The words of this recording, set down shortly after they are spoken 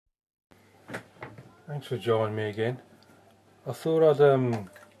Thanks for joining me again. I thought I'd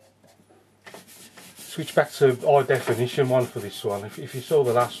switch back to high definition one for this one. If you saw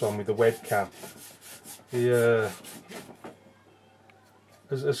the last one with the webcam,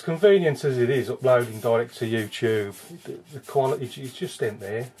 as convenient as it is uploading direct to YouTube, the quality is just ain't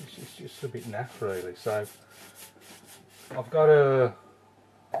there. It's just a bit naff really. So I've got a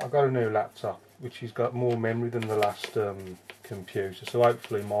new laptop which has got more memory than the last computer, so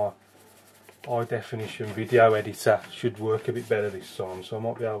hopefully my high definition video editor should work a bit better this time, so I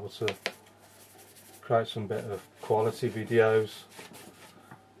might be able to create some better quality videos.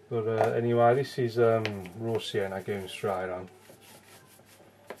 But anyway, this is raw sienna going straight on,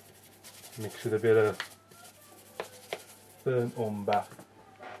 mixed with a bit of burnt umber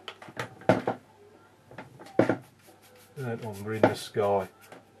in the sky,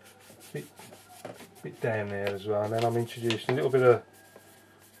 bit down there as well, and then I'm introducing a little bit of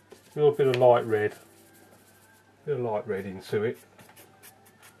light red, into it.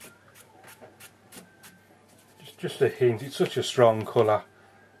 Just a hint. It's such a strong colour.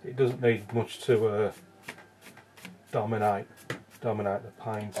 It doesn't need much to dominate the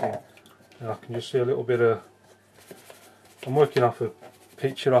painting. And I can just see a little bit of. I'm working off a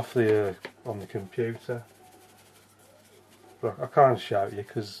picture off the on the computer, but I can't show you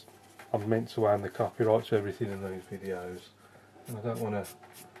because I'm meant to own the copyright to everything in these videos, and I don't want to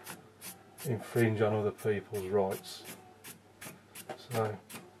infringe on other people's rights. So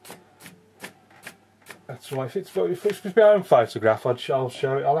that's why if it's my own photograph, I'll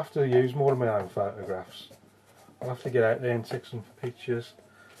show it. I'll have to use more of my own photographs. I'll have to get out there and take some pictures.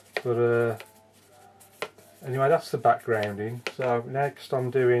 But anyway, that's the backgrounding. So next I'm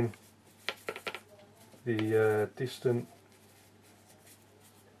doing the distant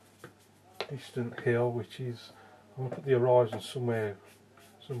hill, which is, I'm going to put the horizon somewhere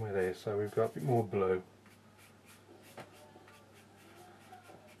there, so we've got a bit more blue,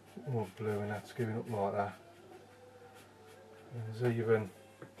 and that's giving up like that. And there's even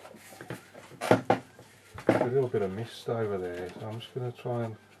a little bit of mist over there, so I'm just going to try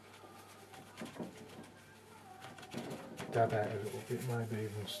and dab out a little bit, maybe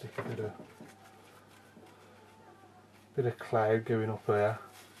even stick a bit of cloud going up here,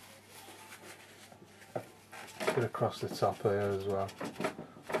 a bit across the top here as well.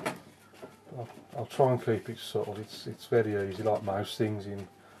 I'll try and keep it subtle. It's very easy, like most things in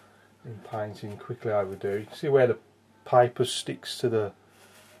painting, quickly overdo. You can see where the paper sticks to the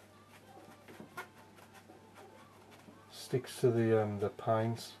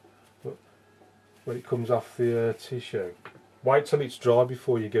paint, but when it comes off the tissue, wait till it's dry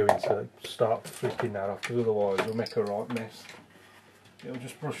before you go into start flicking that off, because otherwise you'll make a right mess. It'll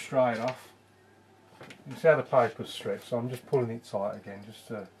just brush straight off. You can see how the paper's stretched, so I'm just pulling it tight again, just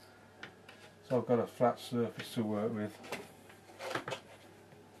to, so I've got a flat surface to work with.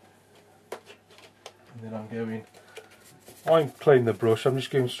 And then I ain't cleaned the brush, I'm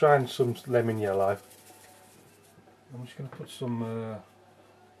just going straight in some lemon yellow. I'm just going to put some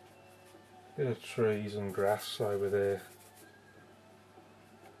bit of trees and grass over there.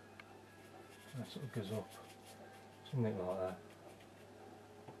 That sort of goes up, something like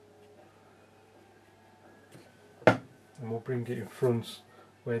that. And we'll bring it in front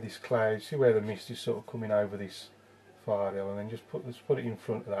where this cloud, see where the mist is sort of coming over this far hill, and then let's put it in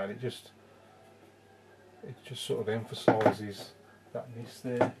front of that. It just sort of emphasises that mist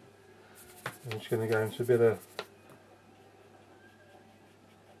there. I'm just going to go into a bit of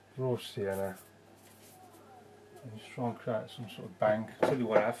raw sienna and just try and create some sort of bank. I'll tell you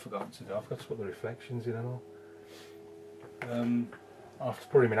what I've forgotten to do, I've got to put the reflections in and all. I'll have to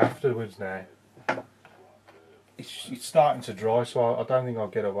put them in afterwards now. It's starting to dry, so I don't think I'll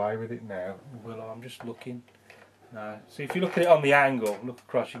get away with it now. Well, I'm just looking. No. See, if you look at it on the angle, look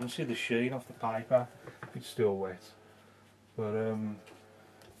across, you can see the sheen off the paper. It's still wet, but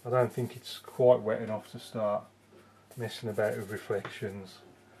I don't think it's quite wet enough to start messing about with reflections.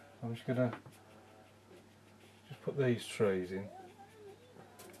 I'm just gonna put these trees in.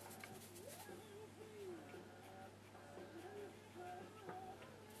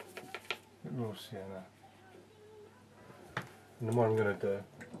 Raw sienna. And then what I'm going to do,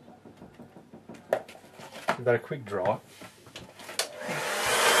 give that a quick dry.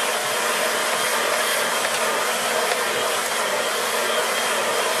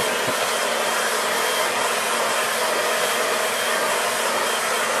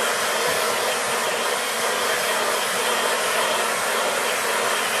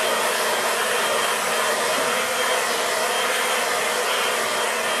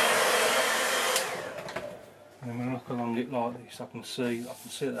 And I'm going to look along it like this. I can see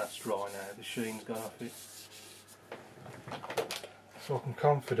that that's dry now, the sheen's gone off it. So I can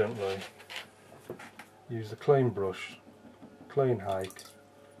confidently use the clean brush, clean hake,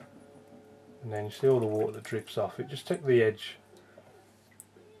 and then you see all the water that drips off it. Just take the edge,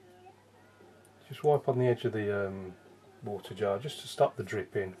 just wipe on the edge of the water jar just to stop the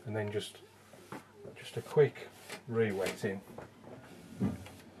dripping, and then just a quick re-wetting, and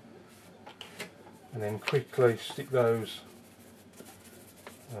then quickly stick those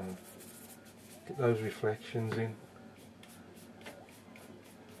get those reflections in.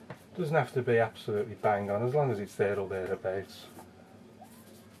 Doesn't have to be absolutely bang on, as long as it's there or thereabouts.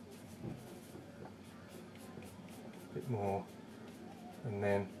 A bit more, and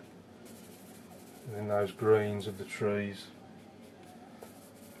then those greens of the trees,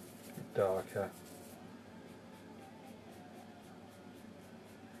 a bit darker.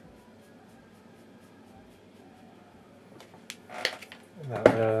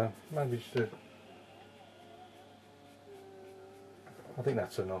 Maybe just I think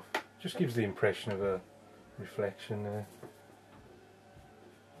that's enough. Just gives the impression of a reflection there.